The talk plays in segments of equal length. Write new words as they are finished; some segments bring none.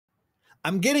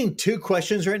I'm getting two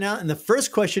questions right now. And the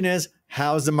first question is,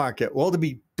 how's the market? Well, to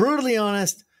be brutally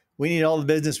honest, we need all the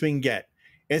business we can get.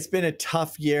 It's been a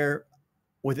tough year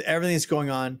with everything that's going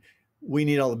on. We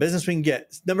need all the business we can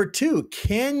get. Number two,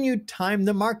 can you time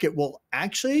the market? Well,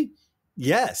 actually,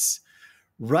 yes.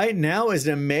 Right now is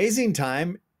an amazing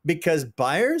time because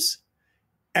buyers,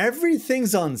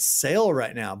 everything's on sale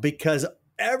right now because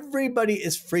everybody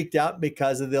is freaked out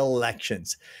because of the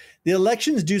elections. The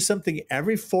elections do something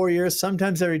every 4 years,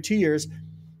 sometimes every 2 years,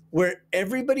 where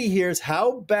everybody hears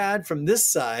how bad from this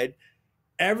side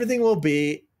everything will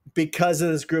be because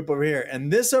of this group over here.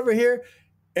 And this over here,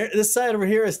 this side over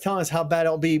here is telling us how bad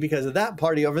it'll be because of that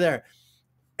party over there.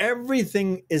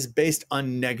 Everything is based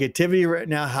on negativity right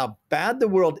now, how bad the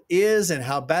world is and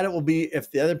how bad it will be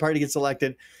if the other party gets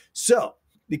elected. So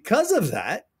because of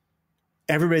that,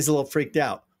 everybody's a little freaked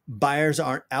out. Buyers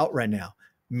aren't out right now,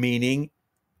 meaning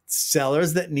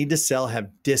sellers that need to sell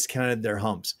have discounted their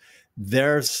homes.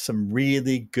 There's some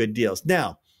really good deals.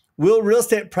 Now, will real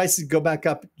estate prices go back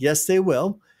up? Yes, they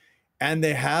will. And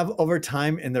they have over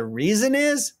time. And the reason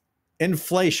is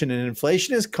inflation. And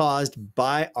inflation is caused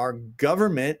by our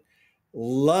government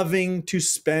loving to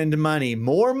spend money,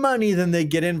 more money than they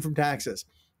get in from taxes.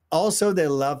 Also, they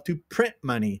love to print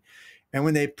money. And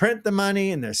when they print the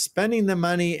money and they're spending the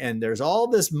money and there's all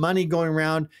this money going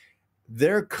around,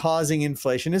 they're causing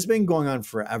inflation. It's been going on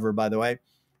forever, by the way.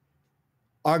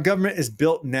 Our government is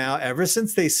built now, ever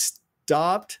since they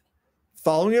stopped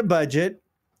following a budget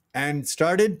and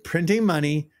started printing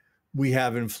money, we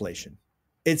have inflation.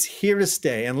 It's here to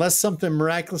stay, unless something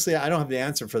miraculously, I don't have the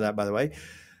answer for that, by the way.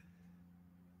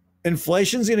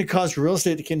 Inflation is going to cause real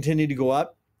estate to continue to go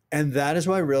up. And that is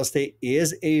why real estate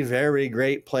is a very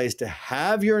great place to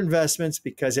have your investments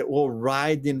because it will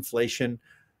ride the inflation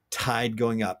tide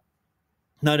going up.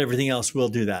 Not everything else will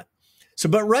do that. So,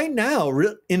 but right now,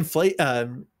 real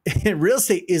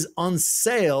estate is on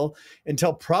sale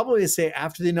until probably, say,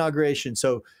 after the inauguration.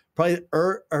 So probably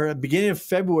beginning of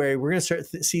February, we're going to start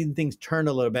seeing things turn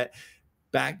a little bit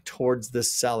back towards the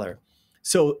seller.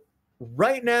 So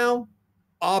right now,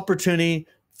 opportunity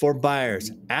for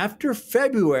buyers. After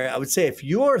February, I would say if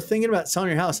you're thinking about selling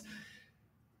your house,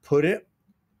 put it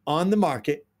on the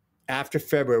market after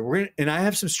February. And I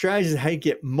have some strategies on how you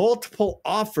get multiple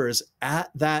offers at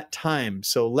that time.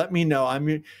 So let me know.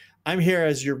 I'm here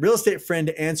as your real estate friend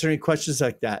to answer any questions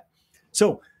like that.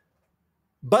 So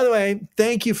by the way,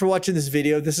 thank you for watching this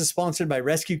video. This is sponsored by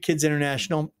Rescue Kids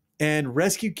International. And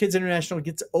Rescue Kids International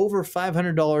gets over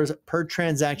 $500 per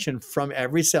transaction from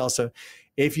every sale. So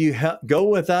if you go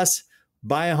with us,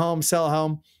 buy a home, sell a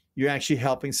home, you're actually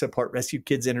helping support Rescue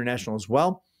Kids International as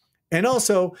well. And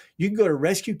also, you can go to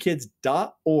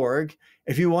rescuekids.org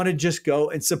if you want to just go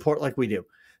and support like we do.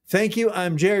 Thank you.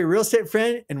 I'm Jerry, real estate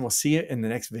friend, and we'll see you in the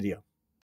next video.